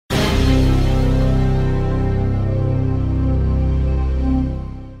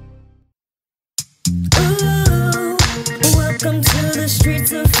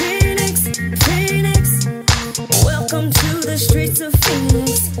streets of Phoenix, Phoenix. Welcome to the streets of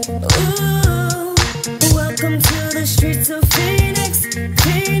Phoenix. Ooh, welcome to the streets of Phoenix,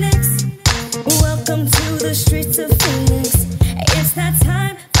 Phoenix. Welcome to the streets of Phoenix. It's that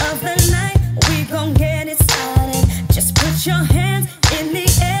time of the night, we gon' get it started. Just put your hands in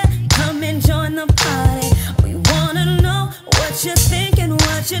the air, come and join the party. We wanna know what you're thinking,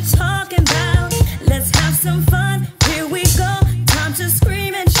 what you're talking about. Let's have some fun, here we go, time to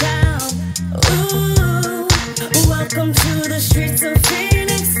scream and shout. Ooh, welcome to the streets of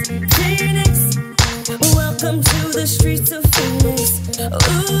Phoenix, Phoenix. Welcome to the streets of Phoenix. Ooh,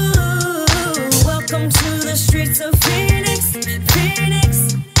 welcome to the streets of Phoenix,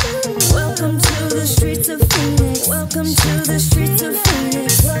 Phoenix. Welcome to the streets of Phoenix. Welcome to the streets of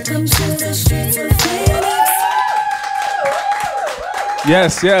Phoenix. Welcome to the streets of Phoenix.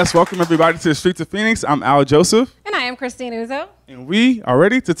 Yes, yes. Welcome everybody to the streets of Phoenix. I'm Al Joseph. And I am Christine Uzo. And we are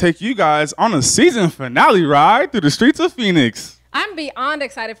ready to take you guys on a season finale ride through the streets of Phoenix. I'm beyond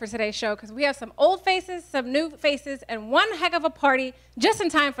excited for today's show because we have some old faces, some new faces, and one heck of a party just in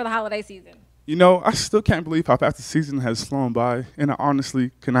time for the holiday season. You know, I still can't believe how fast the season has flown by, and I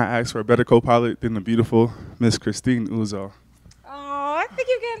honestly cannot ask for a better co-pilot than the beautiful Miss Christine Uzo. Oh, I think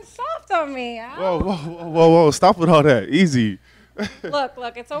you're getting soft on me, Al. Whoa, stop with all that. Easy.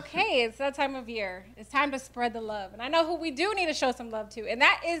 Look, it's okay. It's that time of year. It's time to spread the love. And I know who we do need to show some love to, and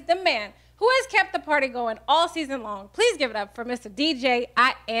that is the man who has kept the party going all season long. Please give it up for Mr. DJ,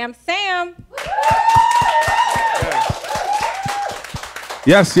 I Am Sam.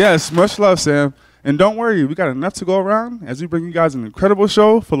 Yes, much love, Sam. And don't worry, we got enough to go around as we bring you guys an incredible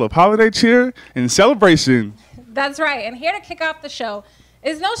show full of holiday cheer and celebration. That's right. And here to kick off the show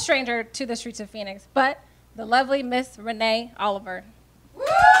is no stranger to the streets of Phoenix, but the lovely Miss Renee Oliver.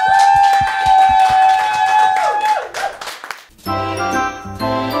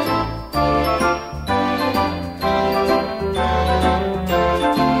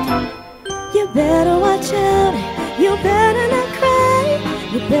 You better watch out, you better not cry,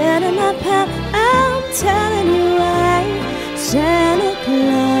 you better not pout, I'm telling you why. Santa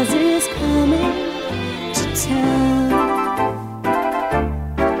Claus is coming to town.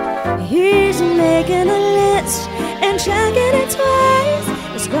 He's making a list and checking it twice.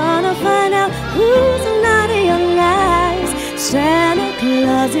 He's gonna find out who's naughty or nice. Santa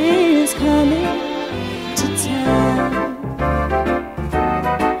Claus is coming to town.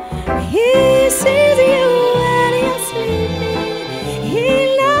 He sees you when you're sleeping. He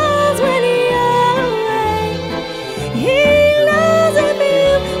knows when you're awake. He knows if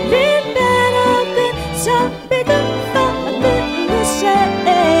you've been bad or good. So be good for goodness sake.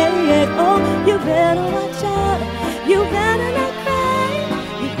 Oh, you better watch out. You better not cry.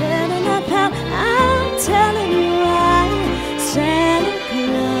 You better not pout. I'm telling you why. Santa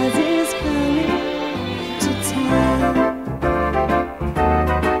Claus is coming to town.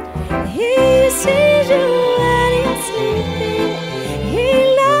 He sees you when you're sleeping. He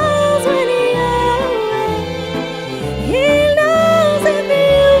knows when you're awake. He knows if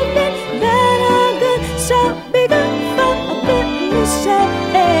you've been bad or good. So be good for goodness sake.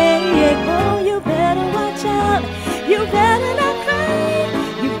 Oh, you better watch out. You better not cry.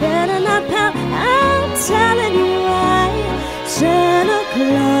 You better not pout. I'm telling you why. Santa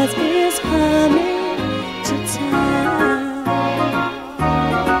Claus is coming to town.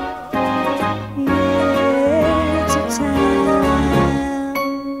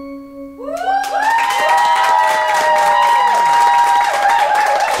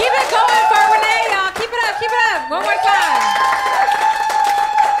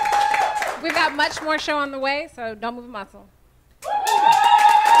 Much more show on the way, so don't move a muscle.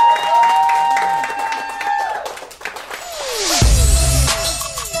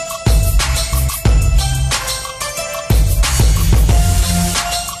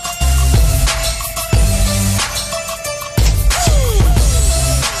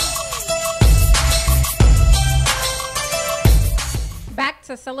 Back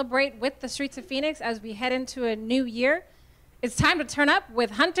to celebrate with the streets of Phoenix as we head into a new year. It's time to turn up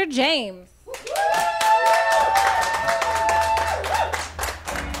with Hunter James.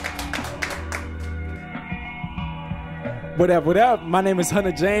 What up? My name is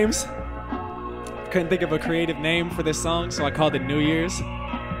Hunter James. Couldn't think of a creative name for this song, so I called it New Year's.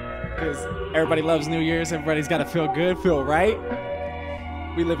 Because everybody loves New Year's. Everybody's got to feel good, feel right.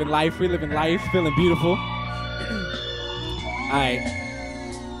 We live in life, feeling beautiful. Alright.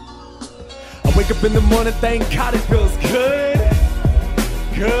 I wake up in the morning, thank God it feels good.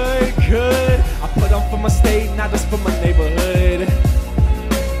 Good. I put on for my state, not just for my neighborhood.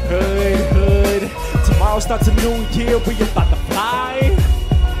 Hood. Tomorrow starts a new year, we about to fly.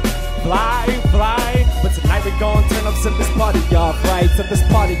 fly. But tonight we gon' turn up, set this party off right, set this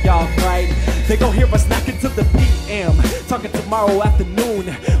party off right. They gon' hear us knocking to the PM, talking tomorrow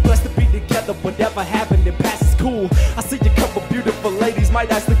afternoon. Blessed to be together, whatever happened, it passes cool. I see a couple beautiful ladies,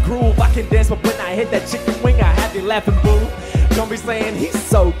 might ask the groove. I can dance, but when I hit that chicken wing, I have you laughing, boo. Don't be saying he's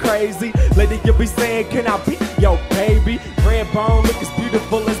so crazy. Lady, you'll be saying, can I be your baby? Red bone, look as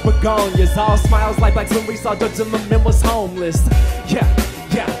beautiful as begonias. All smiles like blacks when we saw Judge Lemon was homeless. Yeah,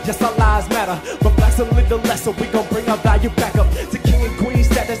 yes, our lives matter, but blacks a little less, so we gon' bring our value back up to king and queen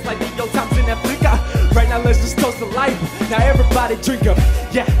status like the old times in Africa. Right now, let's just toast to life. Now everybody drink up.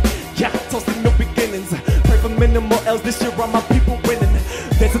 Yeah, toast to new beginnings. Pray for minimal L's this year, all my people winning.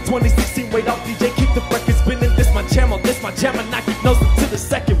 There's a 2016, wait off DJ, keep the record spinning. This my jam, and I keep nosing to the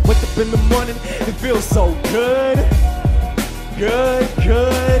second. Wake up in the morning, it feels so good.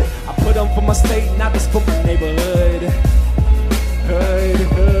 I put on for my state, not just for my neighborhood.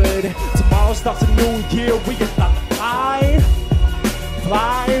 Hood. Tomorrow starts a new year, we about to fly.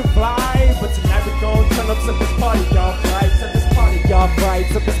 But tonight we gon' turn up, set this party off right, set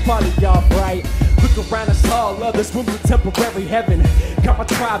this party off right. Look around us all, love this room's a temporary heaven. Got my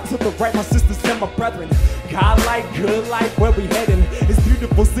tribe to the right, my sisters and my brethren. God like, good life, where we heading? It's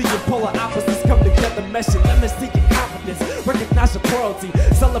beautiful seeing polar opposites come together, meshing. Let me see your confidence, recognize your royalty,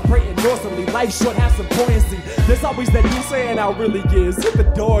 celebrating noisily. Life short, have some buoyancy. There's always that you saying how it really is. Hit the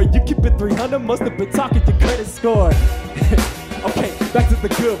door, you keep it 300, must have been talking your credit score. Okay, back to the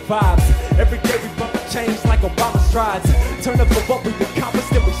good vibes. Every day we bump and change like Obama strides. Turn up for what we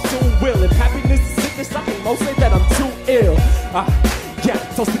accomplished, and we soon will. If happiness is sickness, I can most say that I'm too ill.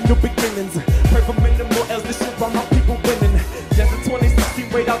 Toast to new beginnings. Pray for minimal L's, this year all my people winning. There's a 2016,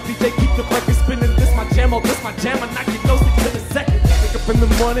 wait out DJ, keep the record spinning. This my jam, and I get nosy to the second. Wake up in the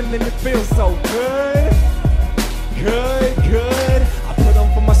morning and it feels so good. I put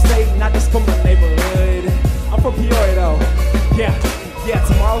on for my state, not just for my neighborhood. I'm from Peoria though. Yeah,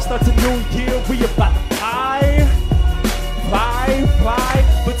 tomorrow starts a new year, we about to fly.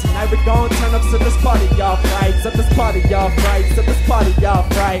 But tonight we gon' turn up, set this party off right, set this party off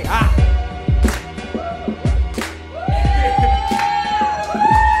right.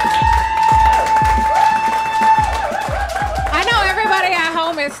 I know everybody at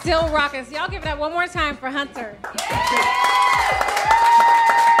home is still rocking, so y'all give it up one more time for Hunter.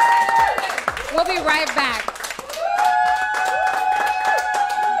 We'll be right back.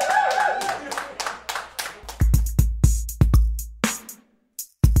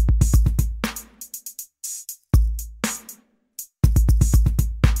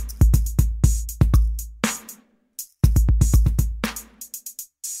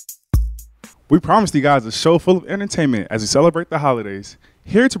 We promised you guys a show full of entertainment as we celebrate the holidays.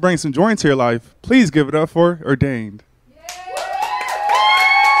 Here to bring some joy into your life, please give it up for Ordained.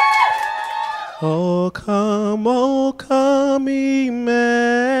 Oh, come, Emmanuel,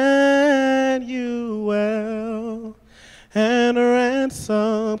 and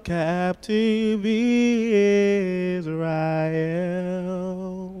ransom captive Israel.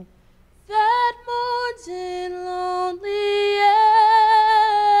 That mourns in lonely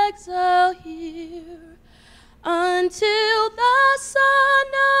exile here until the Son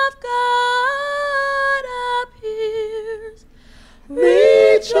of God appears.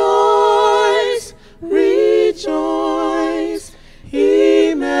 Rejoice, rejoice,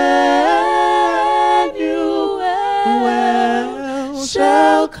 Emmanuel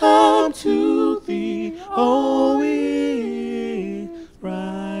shall come to thee, O Israel.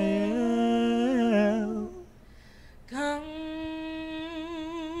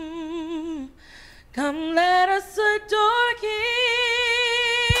 Come, let us adore him,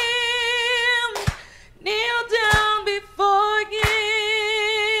 kneel down before him,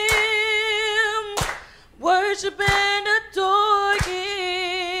 worship and adore him.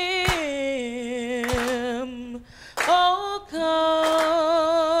 Oh,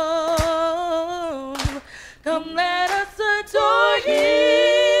 come, let us adore him,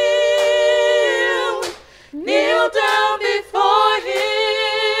 kneel down before him,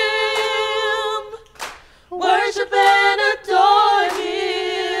 worship and adore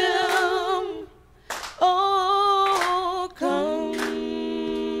him. Oh,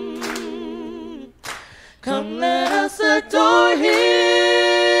 come, let us adore him,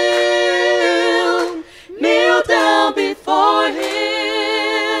 kneel down before him,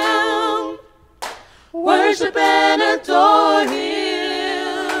 worship and adore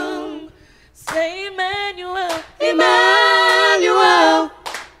him. Say Emmanuel, Emmanuel,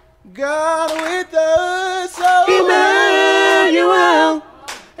 God with us, oh Emmanuel.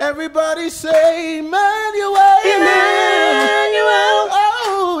 Everybody say Emmanuel, Emmanuel.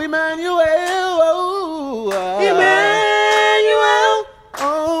 oh Emmanuel.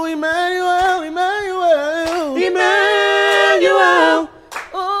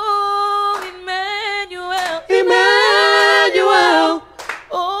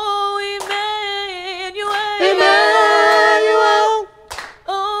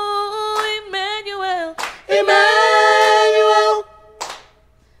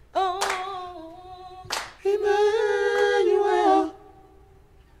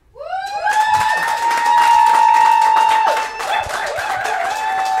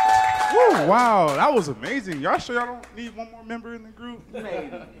 Wow, that was amazing. Y'all sure y'all don't need one more member in the group?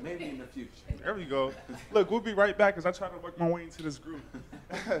 Maybe in the future. There we go. Look, we'll be right back as I try to work my way into this group.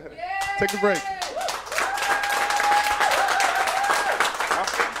 Take a break.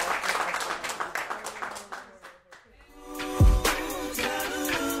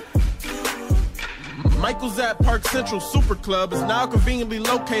 Michael's at Park Central Super Club is now conveniently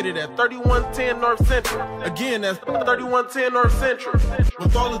located at 3110 North Central. Again, that's 3110 North Central.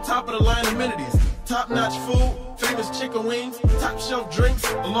 With all the top-of-the-line amenities, top-notch food, famous chicken wings, top-shelf drinks,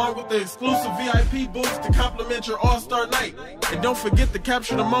 along with the exclusive VIP booths to complement your all-star night. And don't forget to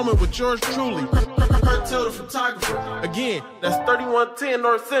capture the moment with yours truly, Cartel the photographer. Again, that's 3110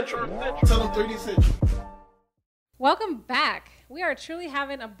 North Central. Tell them 3D Central. Welcome back. We are truly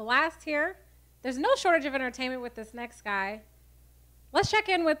having a blast here. There's no shortage of entertainment with this next guy. Let's check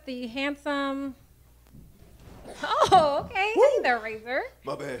in with the handsome... Oh, okay. Hey there, Razor.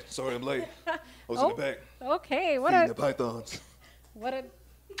 My bad. Sorry I'm late. I was in the back Okay. feeding the pythons. What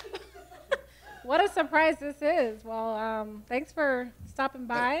a surprise this is. Well, thanks for stopping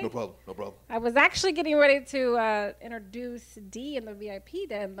by. No problem. No problem. I was actually getting ready to introduce D in the VIP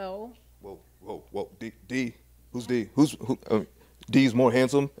den, though. Whoa. D. Who's D? D's more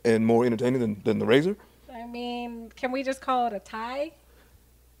handsome and more entertaining than the Razor? I mean, can we just call it a tie?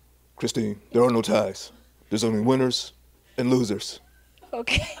 Christine, there are no ties. There's only winners and losers.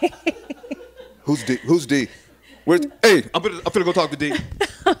 Okay. Who's D? Who's D? Hey, I'm finna go talk to D.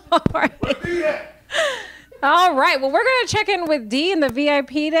 All right. All right. Well, we're going to check in with D in the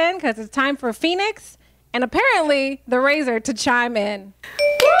VIP then because it's time for Phoenix and apparently the Razor to chime in.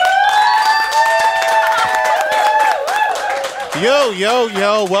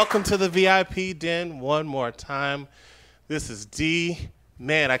 Yo, welcome to the VIP den one more time. This is D.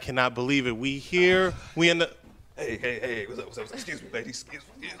 Man, I cannot believe it. We here. We in the... Hey, what's up? Excuse me, ladies.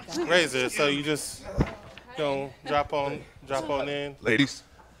 Excuse me. Razor, so you just gonna drop on in? Ladies.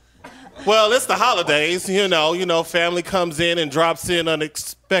 Well, it's the holidays, you know, family comes in and drops in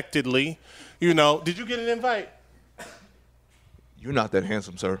unexpectedly. You know, did you get an invite? You're not that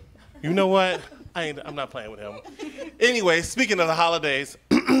handsome, sir. You know what? I'm not playing with him. Anyway, speaking of the holidays,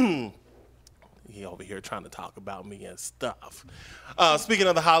 he over here trying to talk about me and stuff. Speaking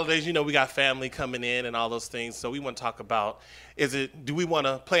of the holidays, you know, we got family coming in and all those things. So we want to talk about, do we want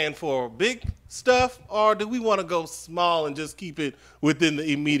to plan for big stuff or do we want to go small and just keep it within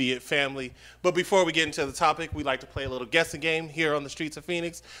the immediate family? But before we get into the topic, we like to play a little guessing game here on the streets of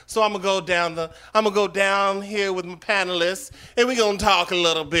Phoenix. So I'm gonna go down here with my panelists and we're gonna talk a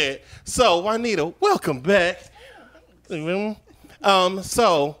little bit. So Juanita, welcome back.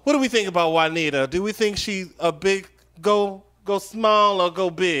 So what do we think about Juanita? Do we think she's a big go small or go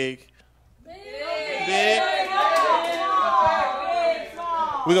big? Big?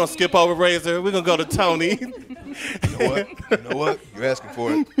 We're gonna skip over Razor. We're gonna go to Tony. You know what? You're asking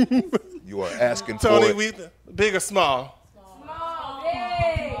for it. You are asking Tony, for it. we big or small? Small.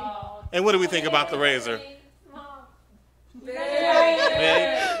 Big. And what do we think about the Razor? Big.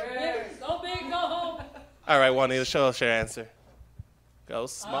 Big? Go big, go home. All right, Juanita, show us your answer. Go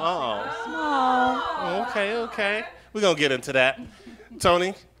small. Small. Okay. We're gonna get into that.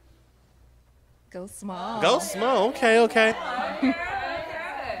 Tony? Go small. Go small. Okay.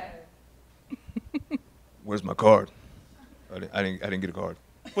 Where's my card? I didn't get a card.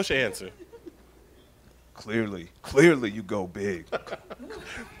 What's your answer? Clearly, you go big.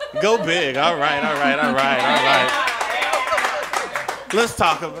 Go big. All right. Let's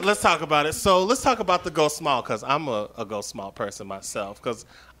talk about it. So let's talk about the go small, because I'm a go small person myself, because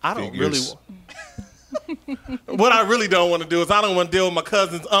I don't Figures. what I really don't want to do is I don't want to deal with my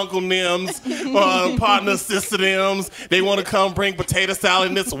cousin's Uncle Nims or partner Sister Nims. They want to come bring potato salad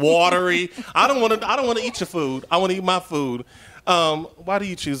and it's watery. I don't want to eat your food. I want to eat my food. Why do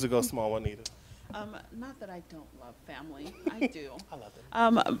you choose to go small, Juanita? Not that I don't love family. I do. I love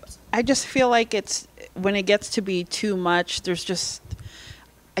it. I just feel like when it gets to be too much,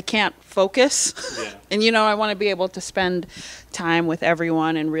 I can't focus. Yeah. And, I want to be able to spend time with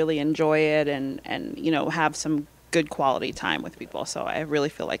everyone and really enjoy it and have some good quality time with people. So I really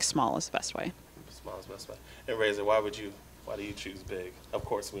feel like small is the best way. Small is the best way. And Razor, why do you choose big? Of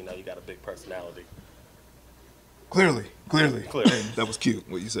course, we know you got a big personality. Clearly. That was cute,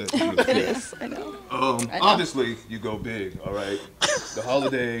 what you said. It is. I know. Obviously, you go big, all right? The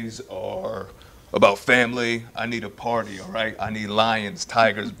holidays are about family. I need a party, all right? I need lions,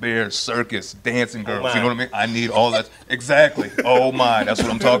 tigers, bears, circus, dancing girls. You know what I mean? I need all that. Exactly. Oh, my. That's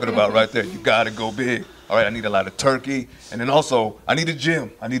what I'm talking about right there. You got to go big. All right, I need a lot of turkey. And then also, I need a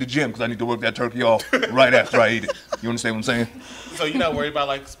gym. Because I need to work that turkey off right after I eat it. You understand what I'm saying? So you're not worried about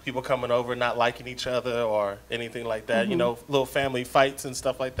like people coming over not liking each other or anything like that? You know, little family fights and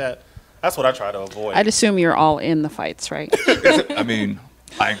stuff like that. That's what I try to avoid. I'd assume you're all in the fights, right? I mean,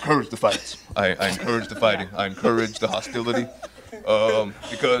 I encourage the fights. I encourage the fighting. I encourage the hostility.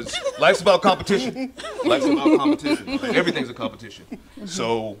 Because life's about competition. Life's about competition. Like, everything's a competition.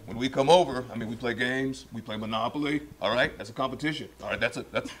 So when we come over, I mean, we play games, we play Monopoly. All right, that's a competition. All right,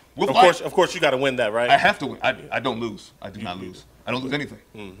 we'll fight. Of course, you got to win that, right? I have to win. I don't lose. I do not lose. I don't lose anything.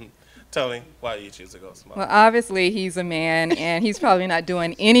 Tony, why do you choose to go small? Well, obviously he's a man, and he's probably not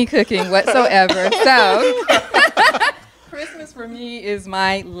doing any cooking whatsoever. So Christmas for me is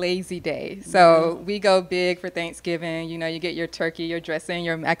my lazy day. So we go big for Thanksgiving. You know, you get your turkey, your dressing,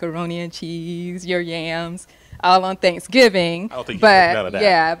 your macaroni and cheese, your yams, all on Thanksgiving. I don't think you get none of that.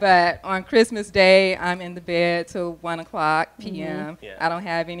 Yeah, but on Christmas Day, I'm in the bed till 1 o'clock p.m. Yeah. I don't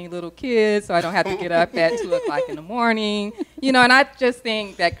have any little kids, so I don't have to get up at 2 o'clock in the morning. You know, and I just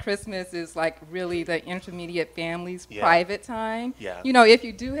think that Christmas is like really the intermediate family's private time. Yeah. You know, if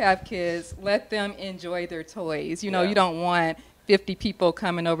you do have kids, let them enjoy their toys. You know, you don't want 50 people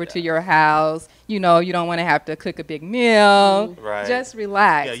coming over to your house. You know, you don't want to have to cook a big meal. Right. Just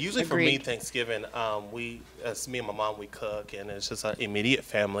relax. Yeah, usually for me, Thanksgiving, as me and my mom, we cook, and it's just an immediate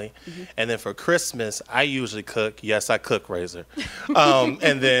family. And then for Christmas, I usually cook. Yes, I cook, Razor.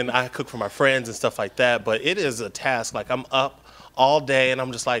 And then I cook for my friends and stuff like that. But it is a task. Like, I'm up all day, and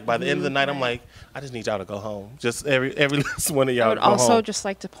I'm just like, by the end of the night, I'm like, I just need y'all to go home. Just every last one of y'all I would to go home. also just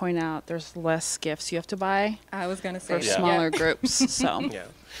like to point out there's less gifts you have to buy I was going to say for smaller groups. So Yeah.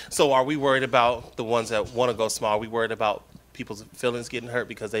 So are we worried about the ones that want to go small? Are we worried about people's feelings getting hurt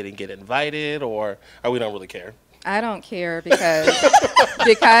because they didn't get invited, or we don't really care? I don't care because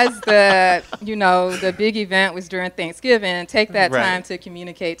the big event was during Thanksgiving. Take that time to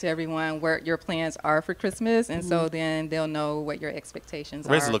communicate to everyone what your plans are for Christmas, and so then they'll know what your expectations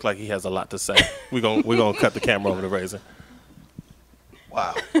are. Razor look like he has a lot to say. We're gonna cut the camera over to Razor.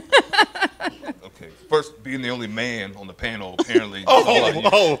 Wow. Okay. First, being the only man on the panel, apparently.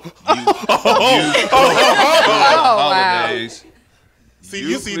 Holidays. See,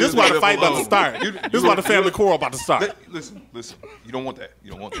 this is why the fight about to start. This is why the family quarrel about to start. Listen. You don't want that.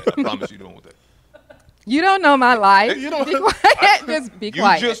 You don't want that. I promise you don't want that. You don't know my life. Be quiet. Just be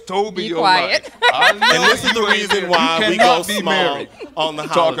quiet. You just told me be your quiet. life. I know And this is the reason why we go small on the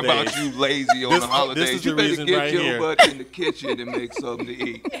Talk holidays. about you lazy on the holidays. This is You the better reason get right your here. butt in the kitchen and make something to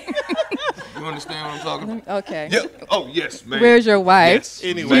eat. You understand what I'm talking about? Okay. Yeah. Oh, yes, man. Where's your wife? Yes,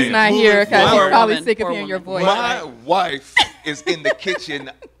 Anyway, She's not here because she's Poor probably woman. sick of Poor hearing your woman. voice. My wife is in the kitchen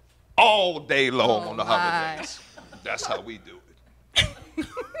all day long on the holidays. That's how we do it.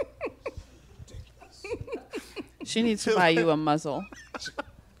 she needs to buy you a muzzle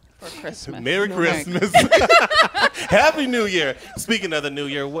for Christmas. Merry Christmas. Happy New Year. Speaking of the New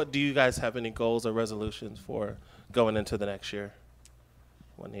Year, what do you guys have any goals or resolutions for going into the next year?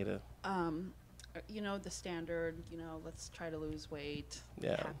 Juanita? The standard, let's try to lose weight,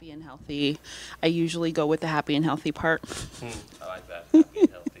 Yeah. happy and healthy. I usually go with the happy and healthy part. I like that. Happy and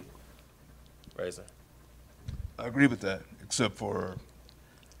healthy. Razor? I agree with that, except for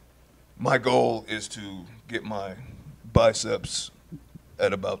my goal is to get my biceps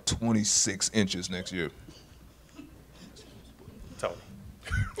at about 26 inches next year. Tony?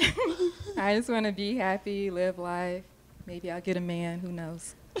 I just want to be happy, live life. Maybe I'll get a man. Who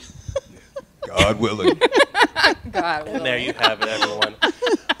knows? God willing. God willing. There you have it, everyone.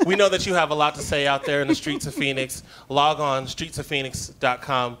 We know that you have a lot to say out there in the streets of Phoenix. Log on,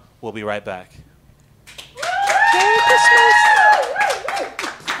 streetsoffphoenix.com. We'll be right back. Merry Christmas!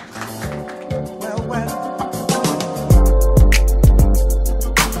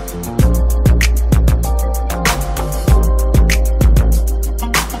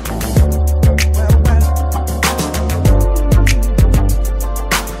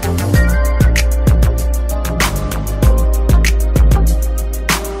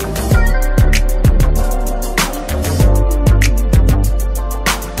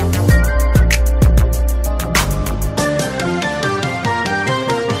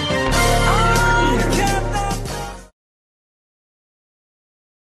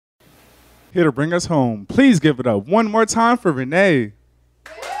 Here to bring us home. Please give it up one more time for Renee.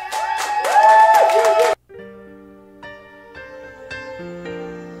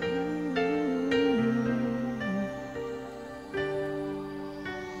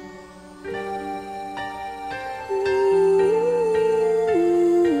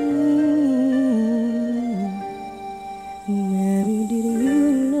 Mary, did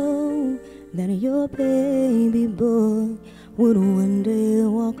you know that your baby boy one day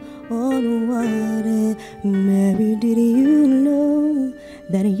walk on water. Mary, did you know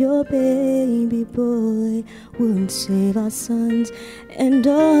that your baby boy would save our sons and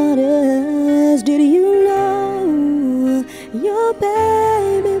daughters? Did you know your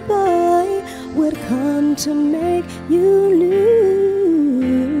baby boy would come to make you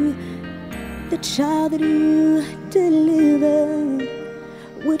new? The child that you delivered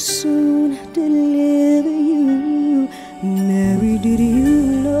would soon deliver you. Mary, did you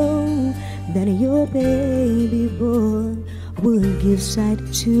know that your baby boy would give sight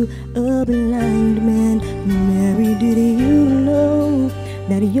to a blind man? Mary, did you know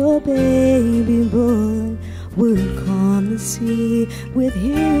that your baby boy would calm the sea with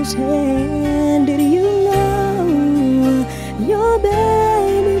his hand? Did you know your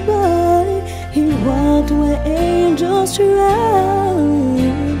baby boy, he walked where angels trod?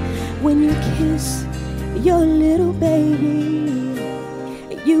 When you kiss your little baby,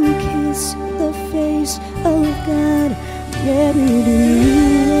 you kiss the face of God. Mary, do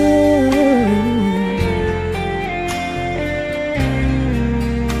you know?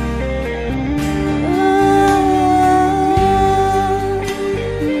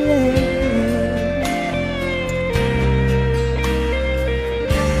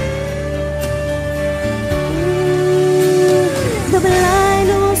 The blind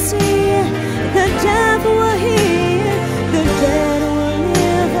will see, the deaf will hear, the dead will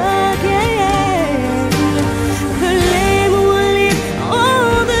live again. The lame will leap,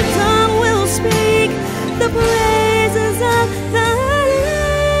 oh, the tongue will speak the praises of the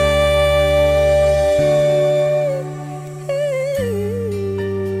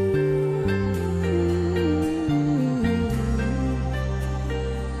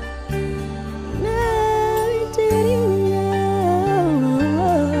Mary, did you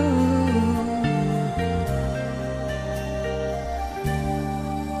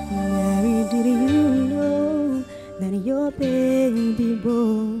Mary, did you know that your baby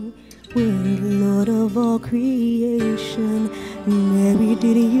boy will Lord of all creation? Mary,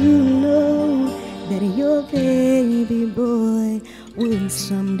 did you know that your baby boy will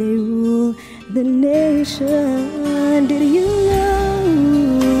someday rule the nation? Did you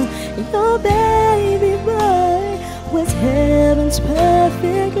know your baby boy was heaven's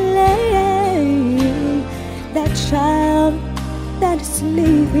perfect lamb? That child that is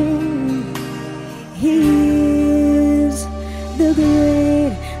sleeping, he is the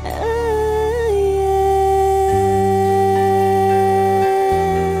great I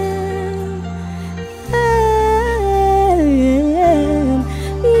am.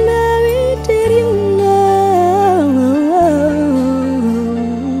 Mary, did you know?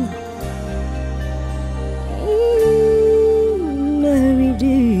 Mary,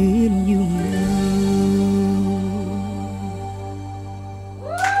 did you know?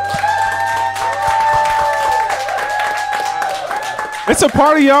 It's a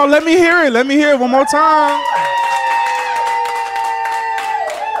party, y'all. Let me hear it. Let me hear it one more time.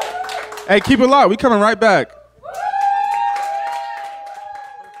 Hey, keep it locked. We coming right back.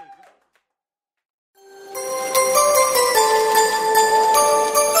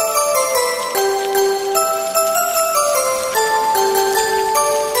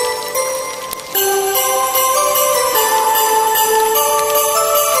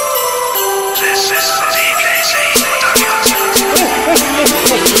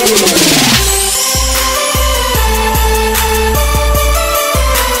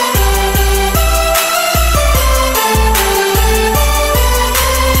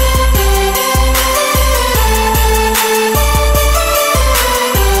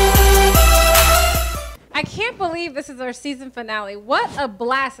 I can't believe this is our season finale. What a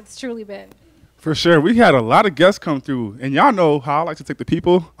blast it's truly been. For sure. We had a lot of guests come through. And y'all know how I like to take the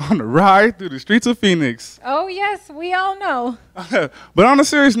people on the ride through the streets of Phoenix. Oh, yes, we all know. But on a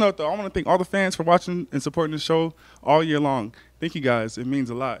serious note, though, I want to thank all the fans for watching and supporting the show all year long. Thank you, guys. It means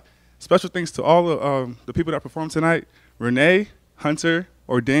a lot. Special thanks to all the people that performed tonight: Renee, Hunter,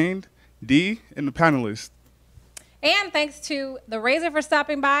 Ordained, Dee, and the panelists. And thanks to the Razor for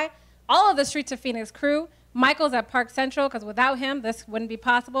stopping by, all of the Streets of Phoenix crew, Michael's at Park Central, because without him, this wouldn't be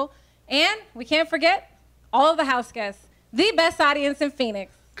possible. And we can't forget all of the house guests, the best audience in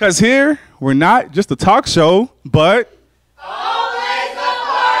Phoenix. Because here, we're not just a talk show, but always a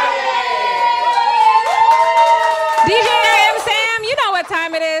party! DJ AM Sam, you know what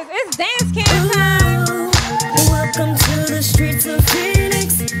time it is. It's dance camp time. Welcome to the streets of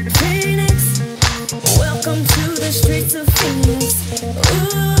Phoenix, Phoenix. Welcome to the streets of Phoenix.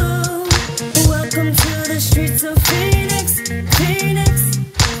 Ooh, welcome to the streets of Phoenix, Phoenix.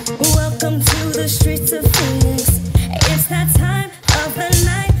 Welcome to the streets of Phoenix. It's that time of the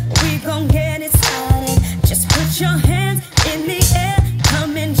night. We gon' get it started. Just put your hands in the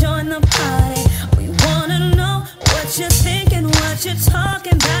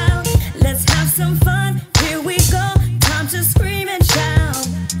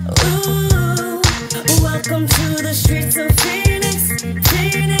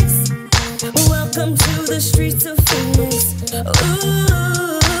welcome to the streets of Phoenix. Ooh,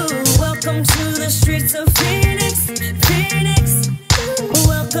 welcome to the streets of Phoenix, Phoenix.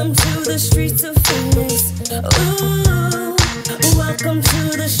 Welcome to the streets of Phoenix. Ooh, welcome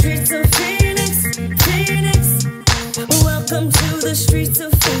to the streets of Phoenix, Phoenix. Welcome to the streets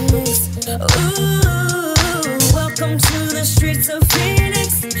of Phoenix. Ooh, welcome to the streets of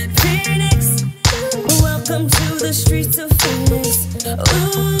Phoenix, Phoenix. Welcome to the streets of Phoenix.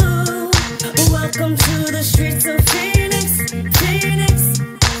 Ooh, welcome to the streets of Phoenix, Phoenix.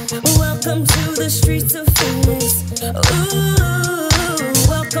 Welcome to the streets of Phoenix. Ooh,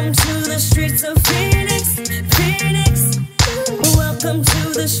 welcome to the streets of Phoenix, Phoenix. Welcome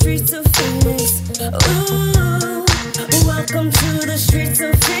to the streets of Phoenix. Ooh, welcome to the streets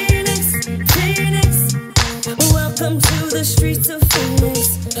of Phoenix, Phoenix. Welcome to the streets of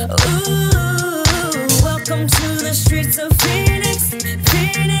Phoenix. Ooh, welcome to the streets of Phoenix,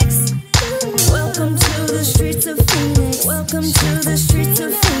 Phoenix. Welcome to the streets of Phoenix. Welcome to the streets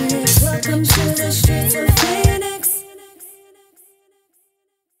of Phoenix. Welcome to the streets of Phoenix.